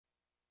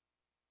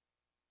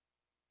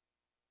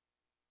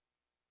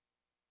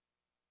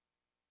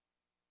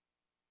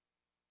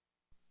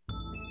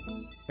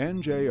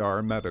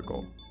NJR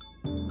Medical,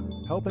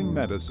 helping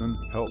medicine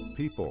help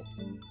people.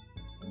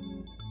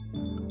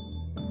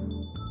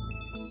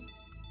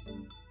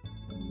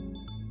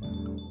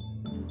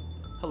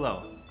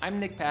 Hello, I'm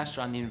Nick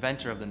Pastron, the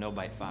inventor of the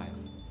NoBite 5.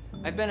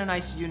 I've been an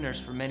ICU nurse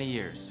for many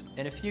years,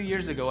 and a few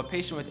years ago a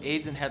patient with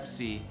AIDS and Hep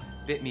C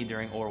bit me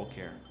during oral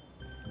care.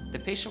 The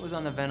patient was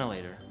on the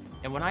ventilator,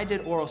 and when I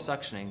did oral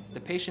suctioning, the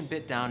patient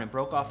bit down and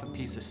broke off a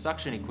piece of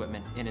suction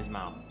equipment in his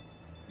mouth.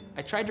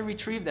 I tried to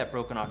retrieve that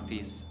broken off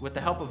piece with the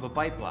help of a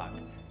bite block,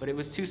 but it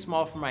was too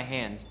small for my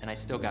hands and I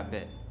still got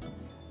bit.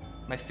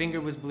 My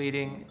finger was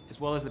bleeding, as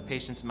well as the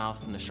patient's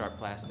mouth from the sharp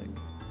plastic.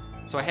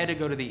 So I had to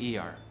go to the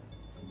ER.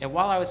 And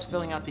while I was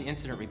filling out the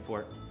incident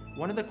report,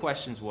 one of the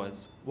questions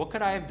was, what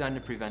could I have done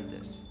to prevent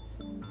this?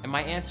 And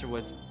my answer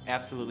was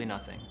absolutely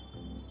nothing.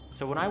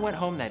 So when I went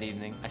home that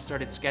evening, I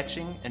started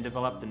sketching and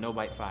developed the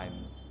NoBite 5.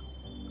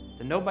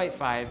 The NoBite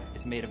 5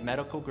 is made of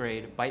medical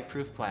grade,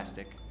 bite-proof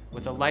plastic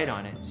with a light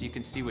on it so you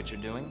can see what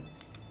you're doing,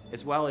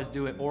 as well as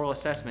do an oral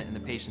assessment in the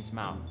patient's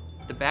mouth.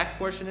 The back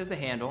portion is the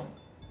handle,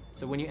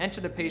 so when you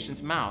enter the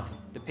patient's mouth,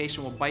 the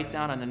patient will bite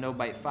down on the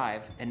NoBite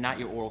 5 and not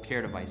your oral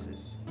care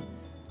devices.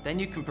 Then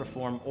you can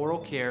perform oral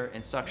care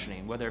and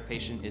suctioning, whether a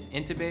patient is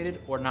intubated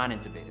or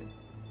non-intubated.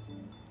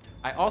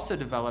 I also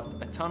developed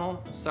a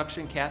tunnel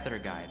suction catheter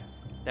guide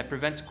that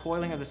prevents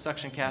coiling of the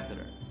suction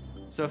catheter.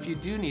 So if you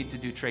do need to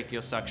do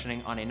tracheal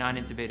suctioning on a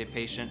non-intubated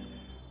patient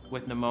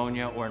with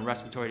pneumonia or in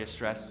respiratory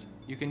distress,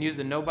 you can use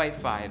the NoBite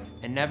 5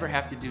 and never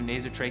have to do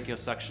nasotracheal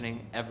suctioning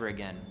ever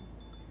again.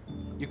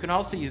 You can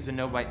also use the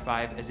NoBite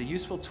 5 as a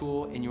useful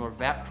tool in your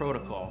VAP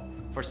protocol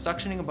for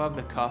suctioning above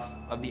the cuff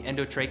of the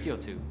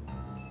endotracheal tube.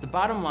 The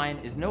bottom line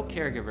is no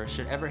caregiver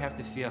should ever have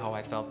to feel how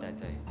I felt that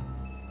day.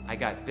 I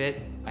got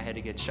bit, I had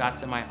to get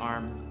shots in my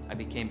arm, I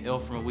became ill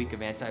from a week of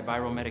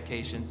antiviral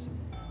medications,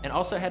 and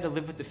also had to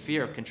live with the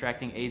fear of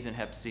contracting AIDS and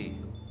Hep C.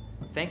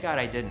 Thank God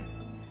I didn't.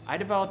 I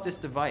developed this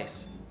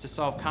device to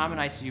solve common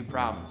ICU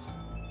problems.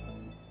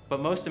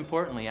 But most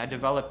importantly, I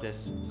developed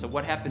this so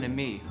what happened to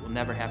me will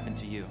never happen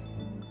to you.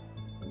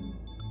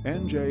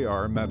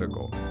 NJR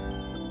Medical,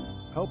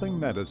 helping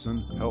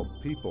medicine help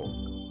people.